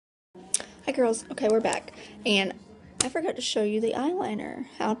Hi girls, okay, we're back, and I forgot to show you the eyeliner,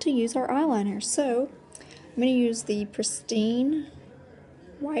 how to use our eyeliner. So I'm going to use the Pristine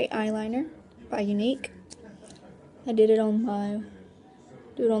White Eyeliner by Unique. I did it on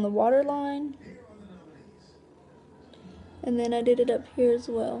the waterline, and then I did it up here as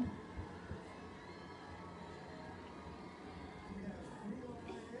well.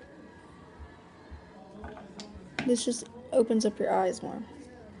 This just opens up your eyes more.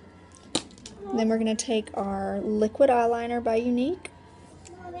 And then we're going to take our liquid eyeliner by Unique.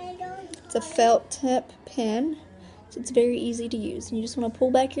 It's a felt tip pen, so it's very easy to use. And you just want to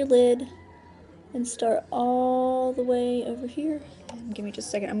pull back your lid and start all the way over here. And give me just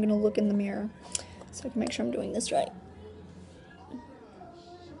a second, I'm going to look in the mirror so I can make sure I'm doing this right.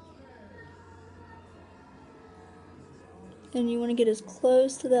 And you want to get as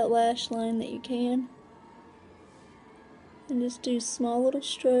close to that lash line that you can. And just do small little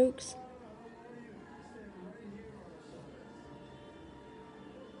strokes.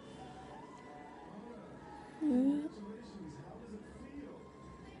 Alright.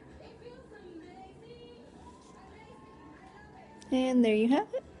 And there you have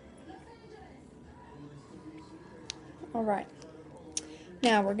it. Alright.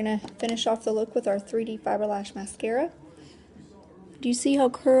 Now we're going to finish off the look with our 3D Fiber Lash Mascara. Do you see how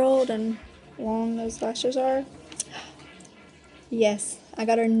curled and long those lashes are? Yes, I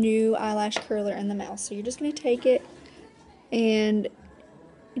got our new eyelash curler in the mail. So you're just going to take it and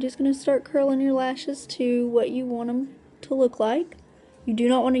you're just going to start curling your lashes to what you want them to look like. You do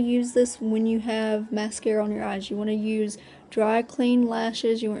not want to use this when you have mascara on your eyes. You want to use dry, clean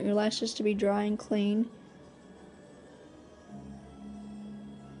lashes. You want your lashes to be dry and clean.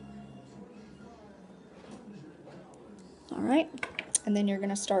 Alright, and then you're going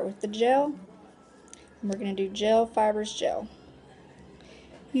to start with the gel. And we're going to do gel, fibers, gel.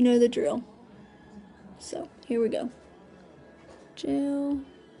 You know the drill. So, here we go. Gel.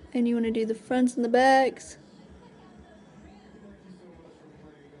 And you want to do the fronts and the backs.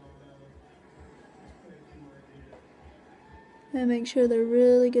 And make sure they're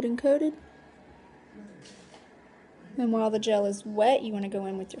really good and coated. And while the gel is wet, you want to go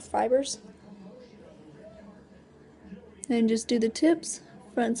in with your fibers. And just do the tips,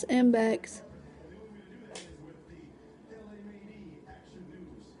 fronts and backs.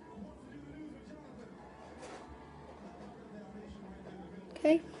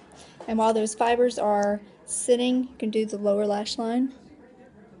 Okay, and while those fibers are sitting, you can do the lower lash line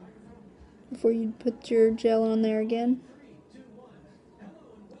before you put your gel on there again.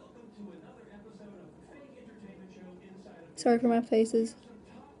 Sorry for my faces.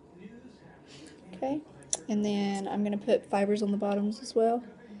 Okay, and then I'm going to put fibers on the bottoms as well.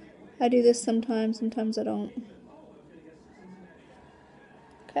 I do this sometimes I don't.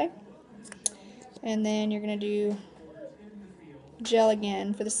 Okay, and then you're going to do gel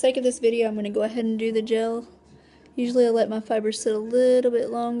again. For the sake of this video, I'm going to go ahead and do the gel. Usually I let my fibers sit a little bit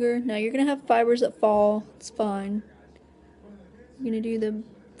longer. Now you're going to have fibers that fall. It's fine. You're going to do the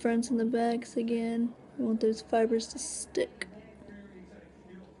fronts and the backs again. You want those fibers to stick.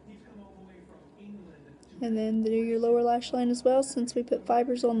 And then do your lower lash line as well, since we put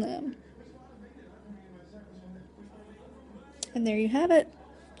fibers on them. And there you have it.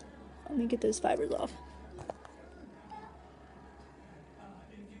 Let me get those fibers off.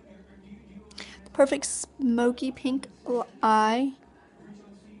 The perfect smoky pink eye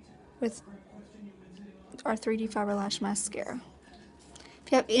with our 3D Fiber Lash Mascara.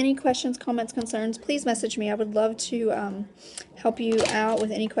 If you have any questions, comments, concerns, please message me. I would love to help you out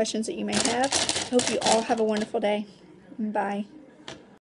with any questions that you may have. I hope you all have a wonderful day. Bye.